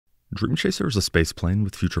Dream Chaser is a spaceplane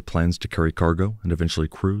with future plans to carry cargo and eventually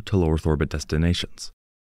crew to low Earth orbit destinations.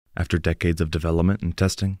 After decades of development and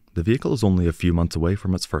testing, the vehicle is only a few months away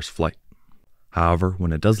from its first flight. However,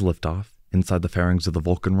 when it does lift off, inside the fairings of the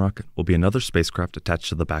Vulcan rocket will be another spacecraft attached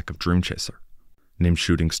to the back of Dream Chaser. Named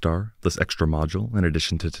Shooting Star, this extra module, in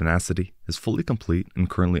addition to Tenacity, is fully complete and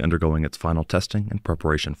currently undergoing its final testing and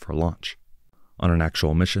preparation for launch. On an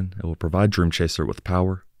actual mission, it will provide Dream Chaser with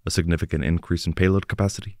power, a significant increase in payload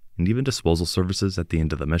capacity, and even disposal services at the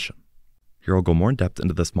end of the mission. Here I'll go more in depth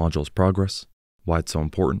into this module's progress, why it's so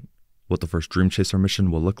important, what the first Dream Chaser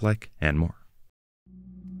mission will look like, and more.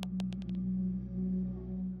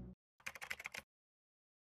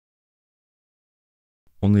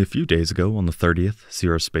 Only a few days ago, on the 30th,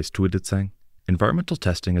 Sierra Space tweeted saying, "Environmental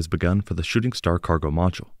testing has begun for the Shooting Star cargo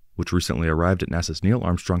module, which recently arrived at NASA's Neil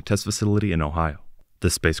Armstrong Test Facility in Ohio.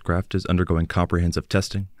 This spacecraft is undergoing comprehensive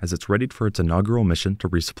testing as it's readied for its inaugural mission to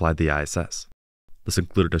resupply the ISS." This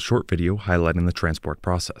included a short video highlighting the transport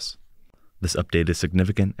process. This update is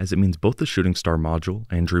significant as it means both the Shooting Star module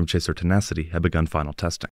and Dream Chaser Tenacity have begun final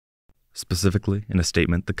testing. Specifically, in a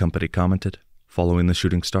statement, the company commented, "Following the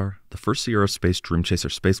Shooting Star, the first Sierra Space Dream Chaser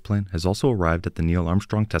spaceplane has also arrived at the Neil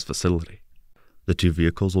Armstrong Test Facility. The two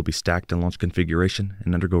vehicles will be stacked in launch configuration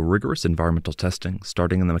and undergo rigorous environmental testing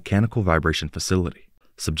starting in the mechanical vibration facility,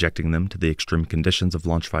 subjecting them to the extreme conditions of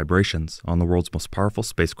launch vibrations on the world's most powerful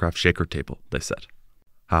spacecraft shaker table," they said.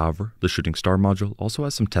 However, the Shooting Star module also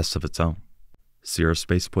has some tests of its own. Sierra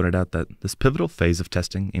Space pointed out that this pivotal phase of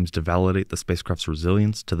testing aims to validate the spacecraft's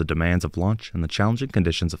resilience to the demands of launch and the challenging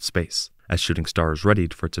conditions of space, as Shooting Star is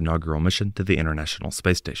readied for its inaugural mission to the International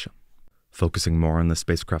Space Station. Focusing more on the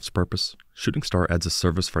spacecraft's purpose, Shooting Star adds a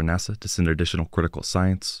service for NASA to send additional critical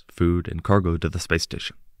science, food, and cargo to the space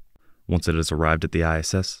station. Once it has arrived at the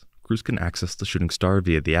ISS, crews can access the Shooting Star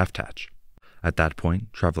via the aft hatch. At that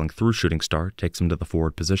point, traveling through Shooting Star takes them to the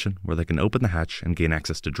forward position where they can open the hatch and gain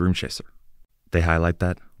access to Dream Chaser. They highlight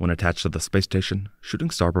that, when attached to the space station, Shooting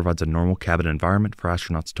Star provides a normal cabin environment for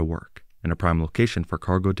astronauts to work, and a prime location for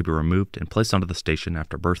cargo to be removed and placed onto the station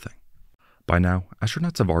after berthing. By now,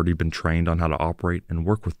 astronauts have already been trained on how to operate and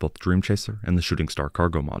work with both Dream Chaser and the Shooting Star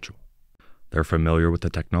cargo module. They're familiar with the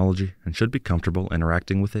technology and should be comfortable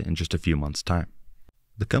interacting with it in just a few months' time.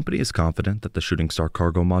 The company is confident that the Shooting Star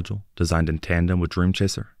cargo module, designed in tandem with Dream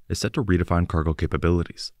Chaser, is set to redefine cargo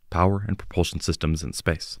capabilities, power, and propulsion systems in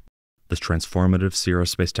space. This transformative Sierra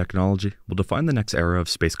Space technology will define the next era of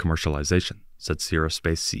space commercialization, said Sierra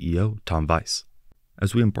Space CEO Tom Weiss.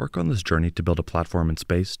 "As we embark on this journey to build a platform in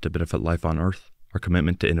space to benefit life on Earth, our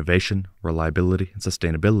commitment to innovation, reliability, and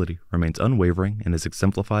sustainability remains unwavering and is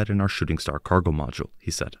exemplified in our Shooting Star cargo module,"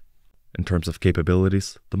 he said. In terms of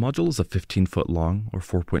capabilities, the module is a 15-foot long or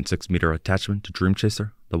 4.6-meter attachment to Dream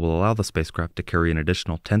Chaser that will allow the spacecraft to carry an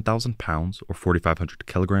additional 10,000 pounds or 4,500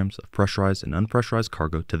 kilograms of pressurized and unpressurized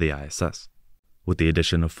cargo to the ISS. With the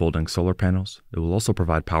addition of folding solar panels, it will also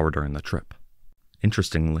provide power during the trip.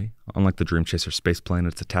 Interestingly, unlike the Dream Chaser spaceplane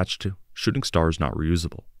it's attached to, Shooting Star is not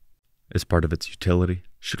reusable. As part of its utility,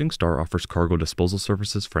 Shooting Star offers cargo disposal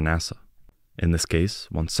services for NASA. In this case,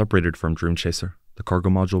 once separated from Dream Chaser, the cargo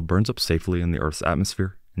module burns up safely in the Earth's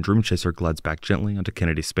atmosphere, and Dream Chaser glides back gently onto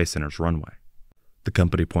Kennedy Space Center's runway. The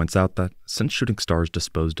company points out that, since Shooting Star is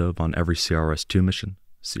disposed of on every CRS-2 mission,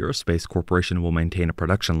 Sierra Space Corporation will maintain a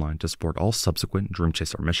production line to support all subsequent Dream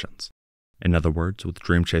Chaser missions. In other words, with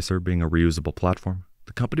Dream Chaser being a reusable platform,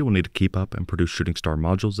 the company will need to keep up and produce Shooting Star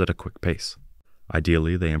modules at a quick pace.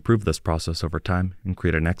 Ideally, they improve this process over time and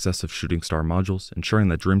create an excess of Shooting Star modules, ensuring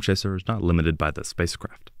that Dream Chaser is not limited by the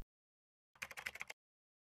spacecraft.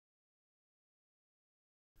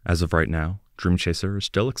 As of right now, Dream Chaser is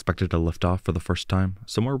still expected to lift off for the first time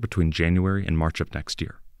somewhere between January and March of next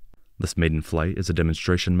year. This maiden flight is a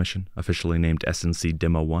demonstration mission, officially named SNC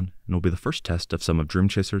Demo 1, and will be the first test of some of Dream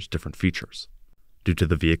Chaser's different features. Due to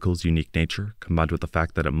the vehicle's unique nature, combined with the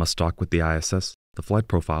fact that it must dock with the ISS, the flight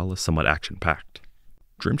profile is somewhat action-packed.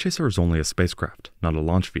 Dream Chaser is only a spacecraft, not a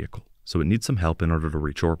launch vehicle, so it needs some help in order to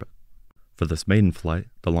reach orbit. For this maiden flight,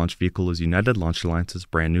 the launch vehicle is United Launch Alliance's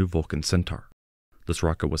brand new Vulcan Centaur. This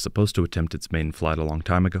rocket was supposed to attempt its maiden flight a long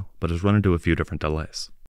time ago, but has run into a few different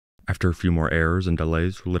delays. After a few more errors and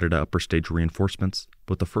delays related to upper stage reinforcements,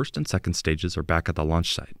 both the first and second stages are back at the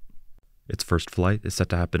launch site. Its first flight is set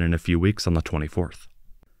to happen in a few weeks on the 24th.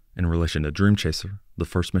 In relation to Dream Chaser, the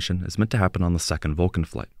first mission is meant to happen on the second Vulcan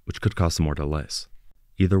flight, which could cause some more delays.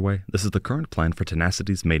 Either way, this is the current plan for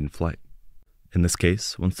Tenacity's maiden flight. In this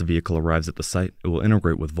case, once the vehicle arrives at the site, it will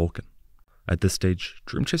integrate with Vulcan. At this stage,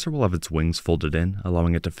 Dream Chaser will have its wings folded in,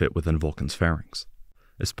 allowing it to fit within Vulcan's fairings.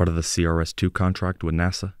 As part of the CRS-2 contract with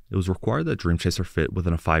NASA, it was required that Dream Chaser fit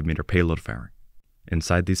within a 5-meter payload fairing.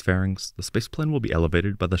 Inside these fairings, the spaceplane will be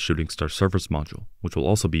elevated by the Shooting Star service module, which will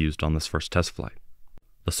also be used on this first test flight.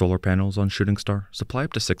 The solar panels on Shooting Star supply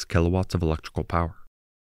up to 6 kilowatts of electrical power.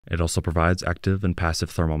 It also provides active and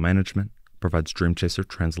passive thermal management, provides Dream Chaser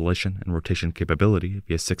translation and rotation capability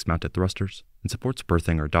via 6 mounted thrusters, and supports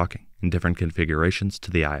berthing or docking in different configurations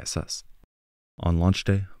to the ISS. On launch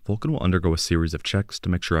day, Vulcan will undergo a series of checks to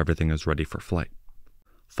make sure everything is ready for flight.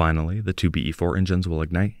 Finally, the 2 BE-4 engines will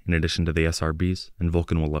ignite in addition to the SRBs, and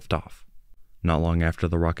Vulcan will lift off. Not long after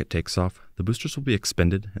the rocket takes off, the boosters will be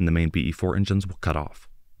expended and the main BE-4 engines will cut off.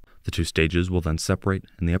 The 2 stages will then separate,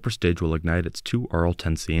 and the upper stage will ignite its 2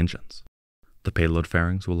 RL-10C engines. The payload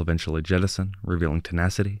fairings will eventually jettison, revealing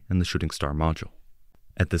Tenacity and the Shooting Star module.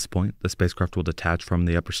 At this point, the spacecraft will detach from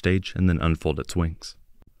the upper stage and then unfold its wings.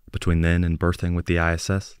 Between then and berthing with the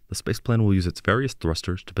ISS, the spaceplane will use its various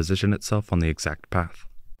thrusters to position itself on the exact path.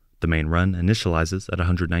 The main run initializes at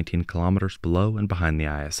 119 kilometers below and behind the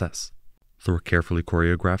ISS. Through a carefully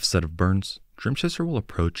choreographed set of burns, Dream Chaser will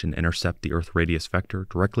approach and intercept the Earth radius vector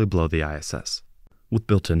directly below the ISS. With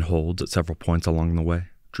built-in holds at several points along the way,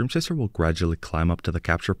 Dream Chaser will gradually climb up to the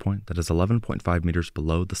capture point that is 11.5 meters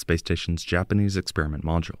below the space station's Japanese experiment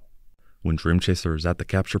module. When Dream Chaser is at the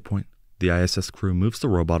capture point, the ISS crew moves the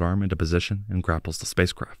robot arm into position and grapples the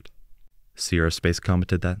spacecraft. Sierra Space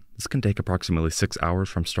commented that this can take approximately 6 hours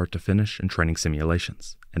from start to finish in training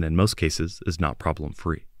simulations, and in most cases is not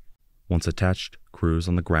problem-free. Once attached, crews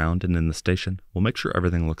on the ground and in the station will make sure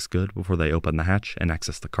everything looks good before they open the hatch and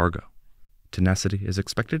access the cargo. Tenacity is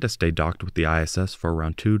expected to stay docked with the ISS for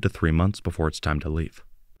around 2 to 3 months before it's time to leave.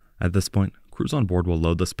 At this point, crews on board will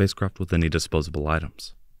load the spacecraft with any disposable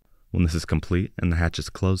items. When this is complete and the hatch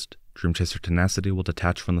is closed, Dream Chaser Tenacity will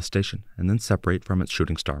detach from the station and then separate from its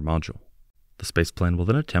Shooting Star module. The spaceplane will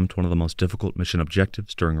then attempt one of the most difficult mission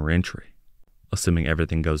objectives during re-entry. Assuming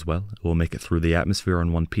everything goes well, it will make it through the atmosphere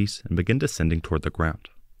in one piece and begin descending toward the ground.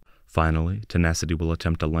 Finally, Tenacity will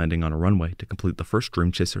attempt a landing on a runway to complete the first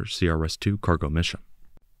Dream Chaser CRS-2 cargo mission.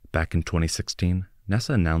 Back in 2016,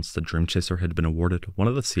 NASA announced that Dream Chaser had been awarded one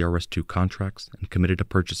of the CRS-2 contracts and committed to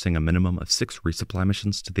purchasing a minimum of 6 resupply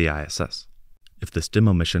missions to the ISS. If this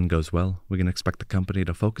demo mission goes well, we can expect the company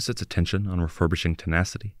to focus its attention on refurbishing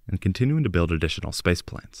Tenacity and continuing to build additional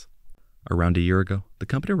spaceplanes. Around a year ago, the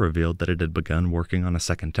company revealed that it had begun working on a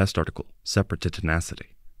second test article, separate to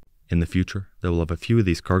Tenacity. In the future, they will have a few of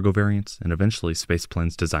these cargo variants and eventually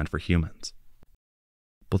spaceplanes designed for humans.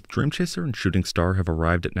 Both Dream Chaser and Shooting Star have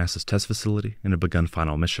arrived at NASA's test facility and have begun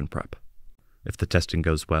final mission prep. If the testing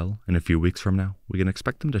goes well, in a few weeks from now, we can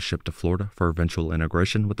expect them to ship to Florida for eventual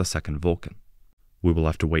integration with the second Vulcan. We will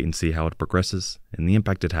have to wait and see how it progresses and the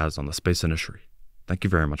impact it has on the space industry. Thank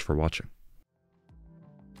you very much for watching.